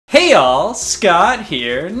Hey all, Scott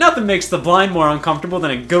here. Nothing makes the blind more uncomfortable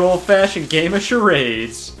than a good old-fashioned game of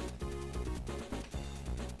charades.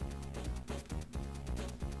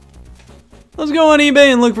 Let's go on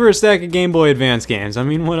eBay and look for a stack of Game Boy Advance games. I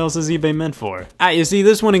mean, what else is eBay meant for? You see,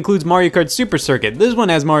 this one includes Mario Kart Super Circuit. This one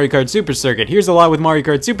has Mario Kart Super Circuit. Here's a lot with Mario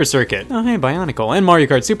Kart Super Circuit. Oh hey, Bionicle, and Mario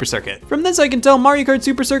Kart Super Circuit. From this I can tell Mario Kart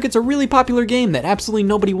Super Circuit's a really popular game that absolutely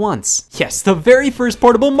nobody wants. Yes, the very first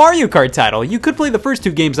portable Mario Kart title. You could play the first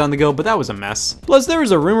two games on the go, but that was a mess. Plus, there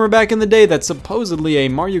was a rumor back in the day that supposedly a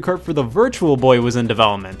Mario Kart for the Virtual Boy was in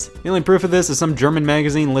development. The only proof of this is some German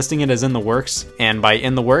magazine listing it as in the works, and by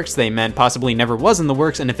in the works, they meant possibly never was in the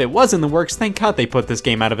works, and if it was in the works, thank God they put this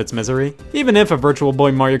game out of its misery. Even if a Virtual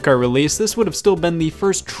Boy Mario Kart released, this would have still been the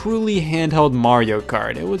first truly handheld Mario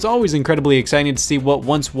Kart. It was always incredibly exciting to see what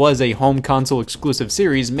once was a home console exclusive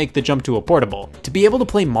series make the jump to a portable. To be able to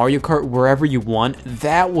play Mario Kart wherever you want,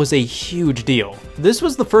 that was a huge deal. This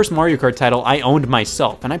was the first Mario Kart title I owned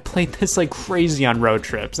myself, and I played this like crazy on road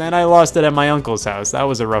trips, and I lost it at my uncle's house. That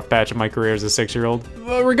was a rough patch of my career as a 6-year-old.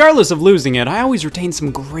 But regardless of losing it, I always retained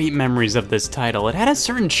some great memories of this title. It had a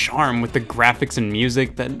certain charm with the graphics and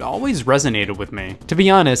music that always resonated with me. To be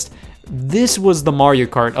honest, this was the Mario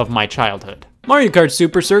Kart of my childhood. Mario Kart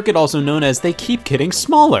Super Circuit, also known as They Keep Getting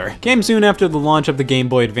Smaller, came soon after the launch of the Game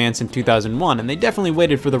Boy Advance in 2001, and they definitely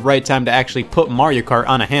waited for the right time to actually put Mario Kart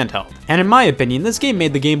on a handheld. And in my opinion, this game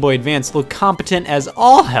made the Game Boy Advance look competent as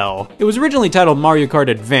all hell. It was originally titled Mario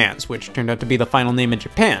Kart Advance, which turned out to be the final name in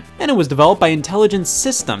Japan, and it was developed by Intelligent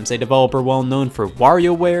Systems, a developer well known for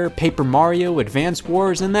WarioWare, Paper Mario, Advance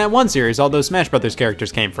Wars, and that one series all those Smash Brothers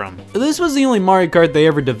characters came from. This was the only Mario Kart they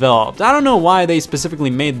ever developed. I don't know why they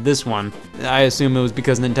specifically made this one. I assume it was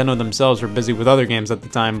because Nintendo themselves were busy with other games at the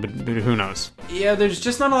time, but who knows. Yeah, there's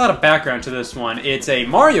just not a lot of background to this one. It's a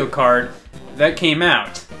Mario Kart that came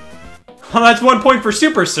out. Well, that's 1 point for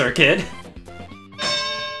Super Circuit.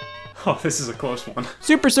 Oh, this is a close one.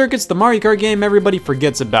 Super Circuit's the Mario Kart game everybody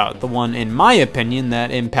forgets about, the one, in my opinion,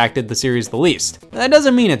 that impacted the series the least. That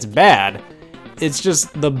doesn't mean it's bad. It's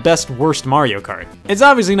just the best worst Mario Kart. It's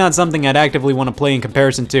obviously not something I'd actively want to play in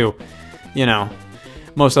comparison to, you know,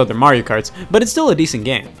 most other Mario Karts, but it's still a decent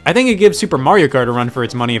game. I think it gives Super Mario Kart a run for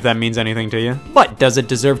its money if that means anything to you. But does it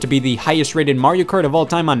deserve to be the highest rated Mario Kart of all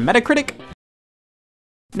time on Metacritic?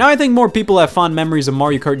 Now I think more people have fond memories of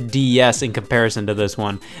Mario Kart DS in comparison to this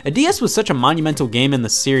one. A DS was such a monumental game in the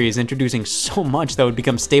series, introducing so much that would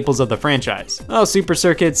become staples of the franchise. Well, Super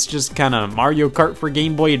Circuit's just kinda Mario Kart for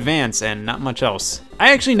Game Boy Advance and not much else.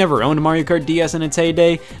 I actually never owned Mario Kart DS in its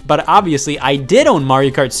heyday, but obviously I did own Mario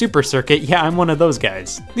Kart Super Circuit. Yeah, I'm one of those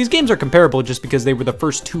guys. These games are comparable just because they were the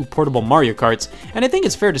first two portable Mario Karts, and I think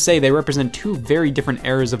it's fair to say they represent two very different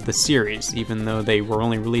eras of the series, even though they were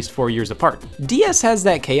only released 4 years apart. DS has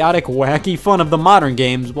that chaotic, wacky fun of the modern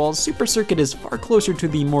games, while Super Circuit is far closer to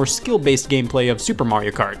the more skill-based gameplay of Super Mario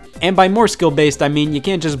Kart. And by more skill-based, I mean you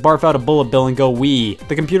can't just barf out a bullet bill and go, wee.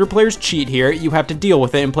 The computer players cheat here, you have to deal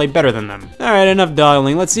with it and play better than them. Alright, enough dialogue.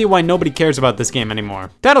 Let's see why nobody cares about this game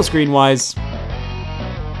anymore. Title screen wise,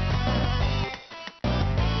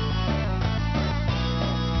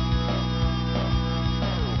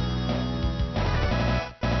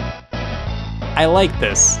 I like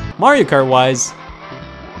this. Mario Kart wise,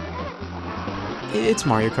 it's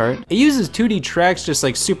Mario Kart. It uses 2D tracks just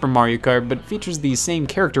like Super Mario Kart, but features the same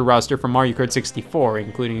character roster from Mario Kart 64,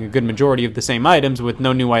 including a good majority of the same items with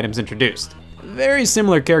no new items introduced. Very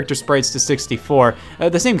similar character sprites to 64.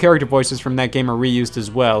 The same character voices from that game are reused as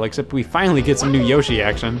well, except we finally get some new Yoshi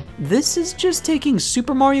action. This is just taking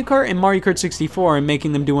Super Mario Kart and Mario Kart 64 and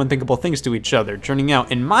making them do unthinkable things to each other, turning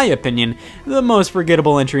out, in my opinion, the most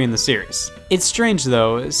forgettable entry in the series. It's strange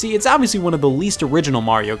though. See, it's obviously one of the least original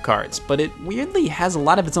Mario Karts, but it weirdly has a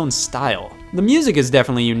lot of its own style. The music is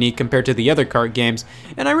definitely unique compared to the other kart games,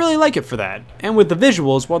 and I really like it for that. And with the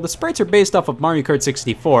visuals, while the sprites are based off of Mario Kart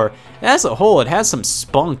 64, as a whole it has some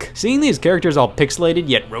spunk. Seeing these characters all pixelated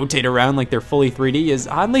yet rotate around like they're fully 3D is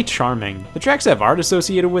oddly charming. The tracks have art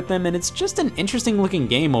associated with them, and it's just an interesting looking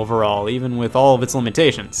game overall, even with all of its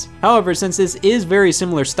limitations. However, since this is very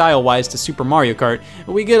similar style-wise to Super Mario Kart,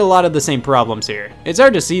 we get a lot of the same problems here. It's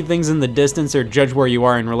hard to see things in the distance or judge where you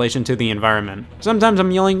are in relation to the environment. Sometimes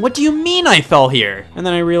I'm yelling, "What do you mean I fell here?" And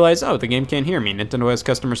then I realize, oh, the game can't hear me. Nintendo has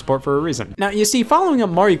customer support for a reason. Now, you see, following up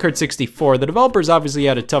Mario Kart 64, the developers obviously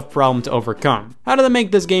had a tough problem to overcome. How do they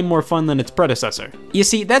make this game more fun than its predecessor? You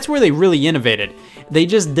see, that's where they really innovated. They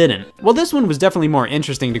just didn't. Well, this one was definitely more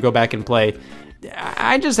interesting to go back and play.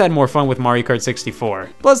 I just had more fun with Mario Kart 64.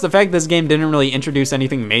 Plus, the fact this game didn't really introduce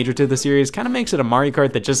anything major to the series kind of makes it a Mario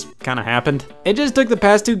Kart that just kind of happened. It just took the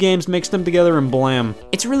past 2 games, mixed them together, and blam.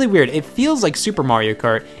 It's really weird. It feels like Super Mario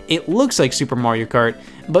Kart, it looks like Super Mario Kart,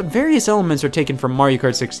 but various elements are taken from Mario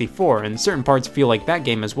Kart 64, and certain parts feel like that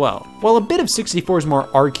game as well. While a bit of 64's more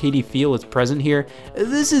arcadey feel is present here,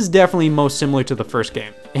 this is definitely most similar to the first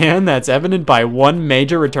game. And that's evident by one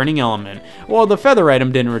major returning element. While the feather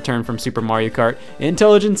item didn't return from Super Mario Kart,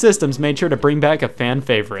 Intelligent Systems made sure to bring back a fan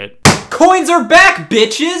favorite. Coins are back,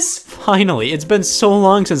 bitches! Finally, it's been so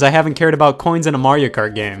long since I haven't cared about coins in a Mario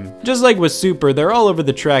Kart game. Just like with Super, they're all over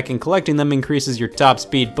the track and collecting them increases your top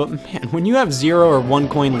speed, but man, when you have 0 or 1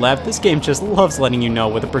 coin left, this game just loves letting you know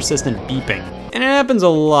with a persistent beeping. And it happens a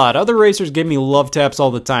lot. Other racers give me love taps all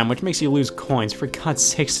the time, which makes you lose coins. For God's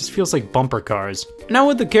sakes, this feels like bumper cars. Now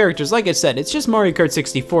with the characters, like I said, it's just Mario Kart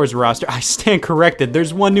 64's roster. I stand corrected,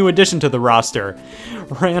 there's one new addition to the roster.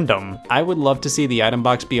 Random. I would love to see the item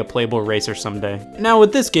box be a playable racer someday. Now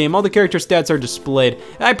with this game, all the character stats are displayed.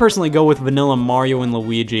 I personally go with vanilla Mario and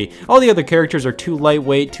Luigi. All the other characters are too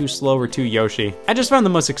lightweight, too slow, or too Yoshi. I just found the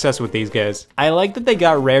most success with these guys. I like that they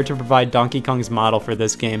got Rare to provide Donkey Kong's model for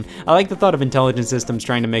this game. I like the thought of Intelligent Systems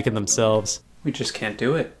trying to make it themselves. We just can't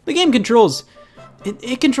do it. The game controls.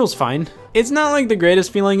 It controls fine. It's not like the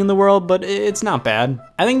greatest feeling in the world, but it's not bad.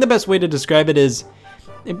 I think the best way to describe it is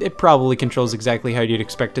it probably controls exactly how you'd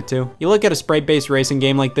expect it to. You look at a sprite-based racing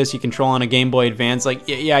game like this you control on a Game Boy Advance, like,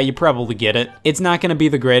 yeah, you probably get it. It's not gonna be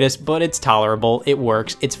the greatest, but it's tolerable, it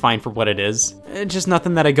works, it's fine for what it is. It's just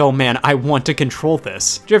nothing that I go, man, I want to control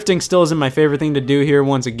this. Drifting still isn't my favorite thing to do here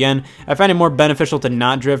once again. I find it more beneficial to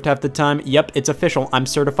not drift half the time. Yep, it's official, I'm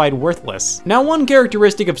certified worthless. Now, one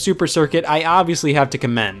characteristic of Super Circuit I obviously have to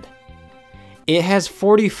commend. It has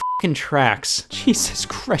 40 fucking tracks. Jesus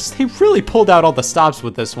Christ, they really pulled out all the stops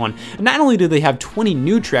with this one. Not only do they have 20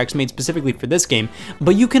 new tracks made specifically for this game,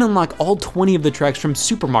 but you can unlock all 20 of the tracks from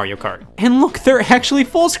Super Mario Kart. And look, they're actually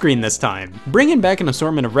full screen this time. Bringing back an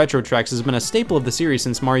assortment of retro tracks has been a staple of the series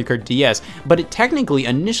since Mario Kart DS, but it technically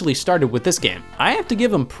initially started with this game. I have to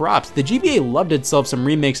give them props. The GBA loved itself some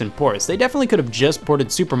remakes and ports. They definitely could have just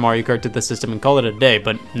ported Super Mario Kart to the system and called it a day,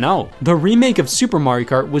 but no. The remake of Super Mario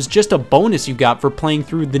Kart was just a bonus you got for playing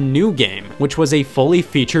through the new game, which was a fully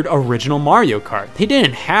featured original Mario Kart. They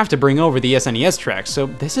didn't have to bring over the SNES tracks, so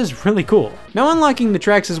this is really cool. Now, unlocking the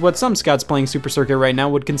tracks is what some scouts playing Super Circuit right now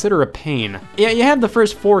would consider a pain. Yeah, you have the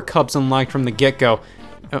first 4 cups unlocked from the get-go.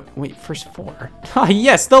 Wait, first 4? Ah,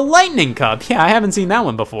 yes, the Lightning Cup! Yeah, I haven't seen that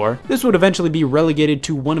one before. This would eventually be relegated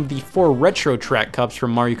to one of the 4 retro track cups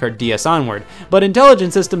from Mario Kart DS onward, but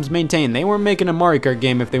Intelligent Systems maintained they weren't making a Mario Kart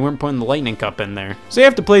game if they weren't putting the Lightning Cup in there. So you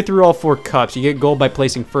have to play through all 4 cups. You get gold by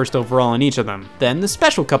placing first overall in each of them. Then the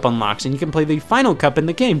Special Cup unlocks and you can play the final cup in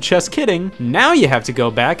the game. Just kidding. Now you have to go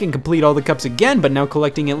back and complete all the cups again, but now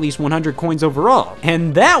collecting at least 100 coins overall.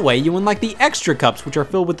 And that way you unlock the extra cups, which are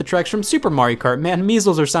filled with the tracks from Super Mario Kart. Man,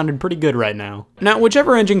 measles are sounding pretty good right now. Now,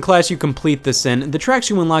 whichever engine class you complete this in, the tracks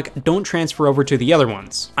you unlock don't transfer over to the other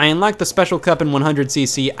ones. I unlocked the Special Cup in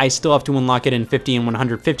 100cc, I still have to unlock it in 50 and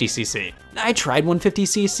 150cc. I tried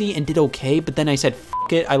 150cc and did okay, but then I said, f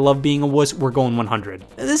it, I love being a wuss, we're going 100.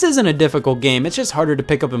 This isn't a difficult game, it's just harder to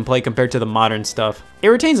pick up and play compared to the modern stuff. It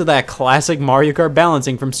retains that classic Mario Kart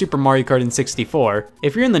balancing from Super Mario Kart in 64.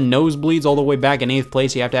 If you're in the nosebleeds all the way back in 8th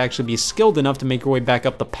place, you have to actually be skilled enough to make your way back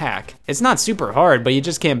up the pack. It's not super hard, but you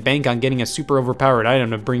just can't bank on getting a super overpowered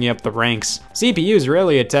item to bring you up the ranks. CPUs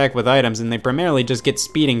rarely attack with items, and they primarily just get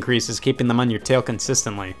speed increases, keeping them on your tail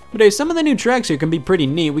consistently. But hey, some of the new tracks here can be pretty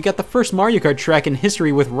neat. We got the first Mario Kart track in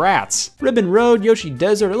history with rats. Ribbon Road, Yoshi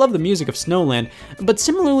Desert, I love the music of Snowland, but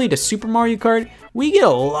similarly to Super Mario Kart, we get a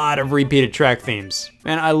lot of repeated track themes.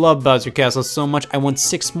 Man, I love Bowser Castle so much, I want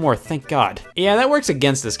 6 more, thank God. Yeah, that works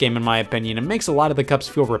against this game in my opinion. It makes a lot of the cups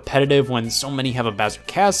feel repetitive when so many have a Bowser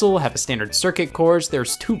Castle, have a standard circuit course,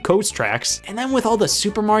 there's 2 coast tracks, and then with all the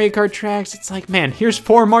Super Mario Kart tracks, it's like, man, here's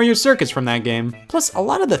 4 Mario Circuits from that game. Plus, a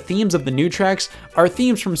lot of the themes of the new tracks are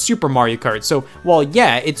themes from Super Mario Kart, so while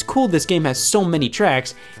yeah, it's cool this game has so many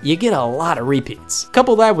tracks, you get a lot of repeats.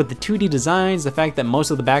 Couple that with the 2D designs, the fact that most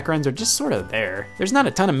of the backgrounds are just sort of there. There's not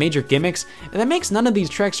a ton of major gimmicks, and that makes none of these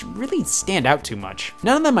tracks really stand out too much.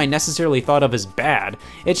 None of them I necessarily thought of as bad,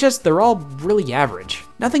 it's just they're all really average.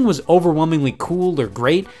 Nothing was overwhelmingly cool or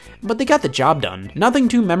great, but they got the job done. Nothing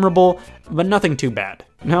too memorable, but nothing too bad.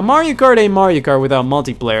 Now, Mario Kart ain't Mario Kart without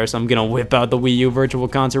multiplayer, so I'm gonna whip out the Wii U Virtual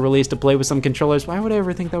Console release to play with some controllers. Why would I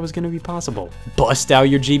ever think that was gonna be possible? Bust out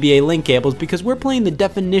your GBA link cables because we're playing the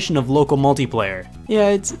definition of local multiplayer.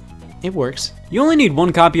 Yeah, it works. You only need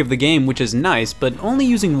one copy of the game, which is nice, but only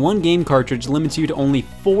using one game cartridge limits you to only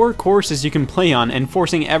 4 courses you can play on and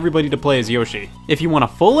forcing everybody to play as Yoshi. If you want a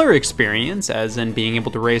fuller experience, as in being able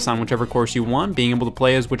to race on whichever course you want, being able to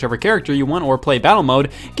play as whichever character you want, or play battle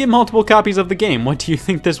mode, get multiple copies of the game. What, do you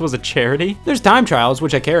think this was a charity? There's time trials,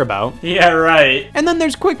 which I care about. Yeah, right. And then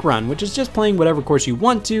there's quick run, which is just playing whatever course you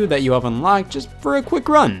want to that you have unlocked just for a quick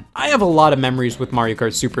run. I have a lot of memories with Mario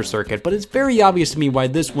Kart Super Circuit, but it's very obvious to me why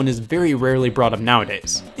this one is very rarely brought up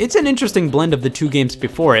nowadays. It's an interesting blend of the 2 games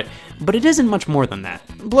before it, but it isn't much more than that.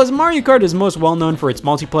 Plus, Mario Kart is most well known for its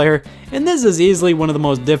multiplayer, and this is easily one of the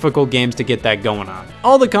most difficult games to get that going on.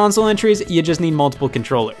 All the console entries, you just need multiple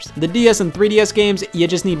controllers. The DS and 3DS games, you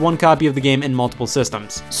just need one copy of the game and multiple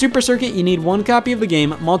systems. Super Circuit, you need one copy of the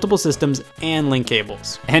game, multiple systems, and link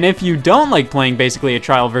cables. And if you don't like playing basically a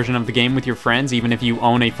trial version of the game with your friends, even if you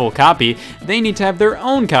own a full copy, they need to have their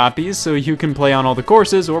own copies so you can play on all the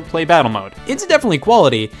courses or play battle mode. It's definitely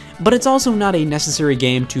quality, but it's also not a necessary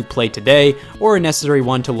game to play today or a necessary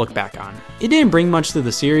one to look back on. It didn't bring much to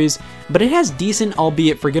the series, but it has decent,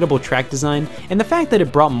 albeit forgettable track design, and the fact that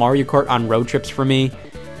it brought Mario Kart on road trips for me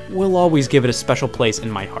will always give it a special place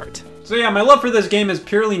in my heart. So yeah, my love for this game is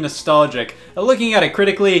purely nostalgic. Looking at it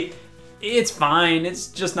critically, it's fine, it's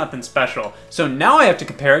just nothing special. So now I have to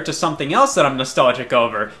compare it to something else that I'm nostalgic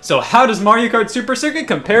over. So how does Mario Kart Super Circuit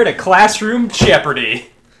compare to Classroom Jeopardy?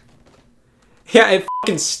 Yeah, it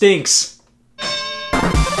fucking stinks.